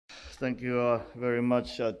Thank you very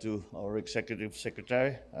much to our Executive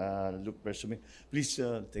Secretary, Luke Bersumi.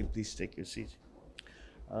 Please take your seat.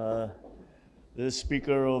 The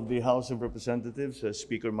Speaker of the House of Representatives,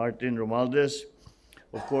 Speaker Martin Romualdez,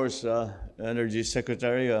 of course, Energy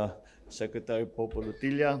Secretary, Secretary Popo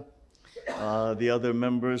Lutilla, the other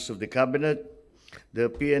members of the Cabinet, the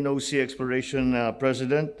PNOC Exploration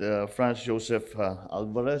President, Franz Joseph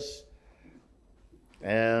Alvarez,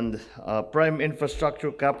 and Prime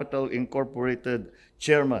Infrastructure Capital Incorporated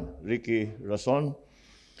Chairman, Ricky Rason.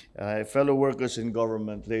 Fellow workers in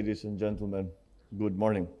government, ladies and gentlemen, good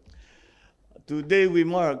morning. Today we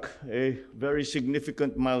mark a very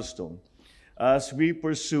significant milestone as we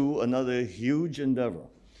pursue another huge endeavor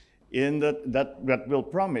that will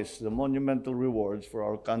promise the monumental rewards for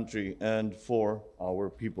our country and for our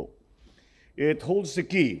people. It holds the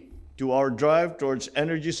key to our drive towards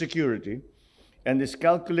energy security and is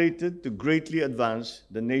calculated to greatly advance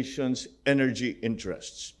the nation's energy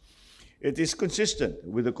interests. It is consistent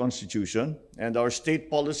with the Constitution and our state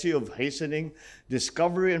policy of hastening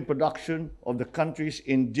discovery and production of the country's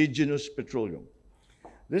indigenous petroleum.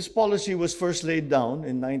 This policy was first laid down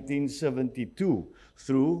in 1972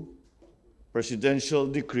 through Presidential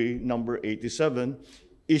Decree number 87,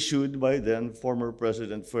 issued by then former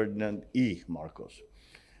President Ferdinand E. Marcos.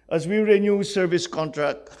 As we renew Service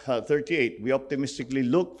Contract 38, we optimistically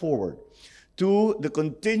look forward to the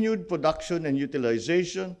continued production and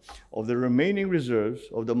utilization of the remaining reserves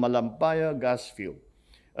of the Malampaya gas field,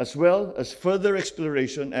 as well as further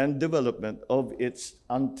exploration and development of its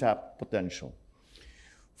untapped potential.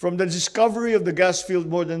 From the discovery of the gas field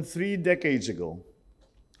more than 3 decades ago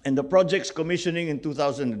and the project's commissioning in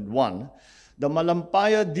 2001, the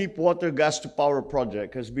Malampaya Deepwater Gas-to-Power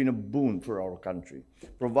project has been a boon for our country,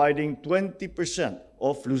 providing 20%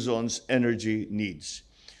 of Luzon's energy needs.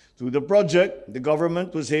 Through the project, the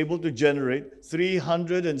government was able to generate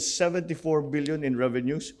 374 billion in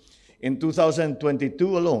revenues. In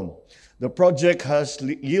 2022 alone, the project has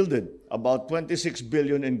yielded about 26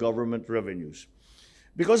 billion in government revenues.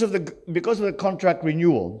 Because of the contract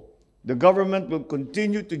renewal, the government will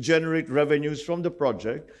continue to generate revenues from the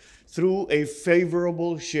project through a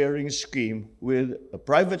favorable sharing scheme with a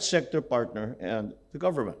private sector partner and the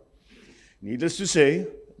government. Needless to say,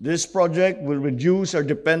 this project will reduce our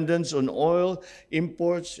dependence on oil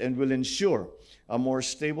imports and will ensure a more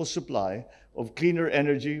stable supply of cleaner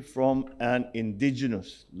energy from an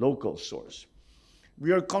indigenous local source.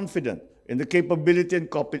 We are confident in the capability and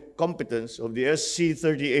competence of the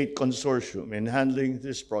SC38 consortium in handling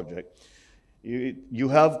this project. You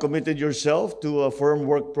have committed yourself to a firm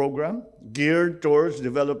work program geared towards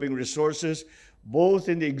developing resources both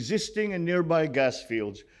in the existing and nearby gas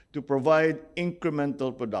fields to provide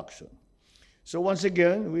incremental production. So once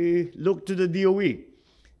again, we look to the DOE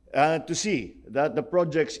to see that the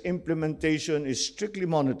project's implementation is strictly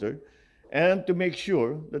monitored and to make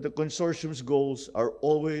sure that the consortium's goals are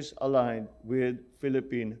always aligned with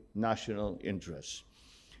Philippine national interests.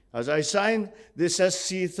 As I sign this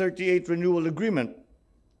SC38 renewal agreement,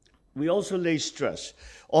 we also lay stress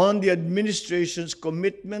on the administration's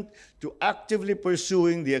commitment to actively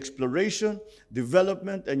pursuing the exploration,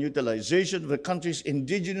 development, and utilization of the country's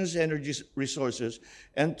indigenous energy resources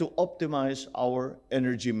and to optimize our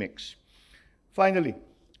energy mix. Finally,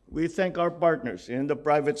 we thank our partners in the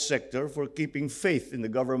private sector for keeping faith in the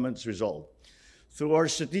government's resolve. Through our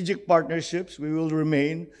strategic partnerships, we will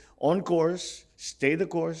remain on course, stay the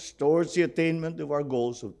course towards the attainment of our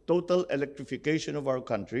goals of total electrification of our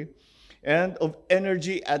country and of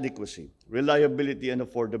energy adequacy, reliability, and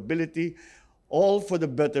affordability, all for the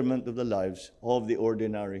betterment of the lives of the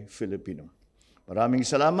ordinary Filipino. Maraming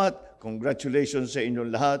salamat, congratulations sa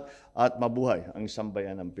inyong lahat, at mabuhay ang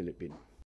sambayanang Pilipino.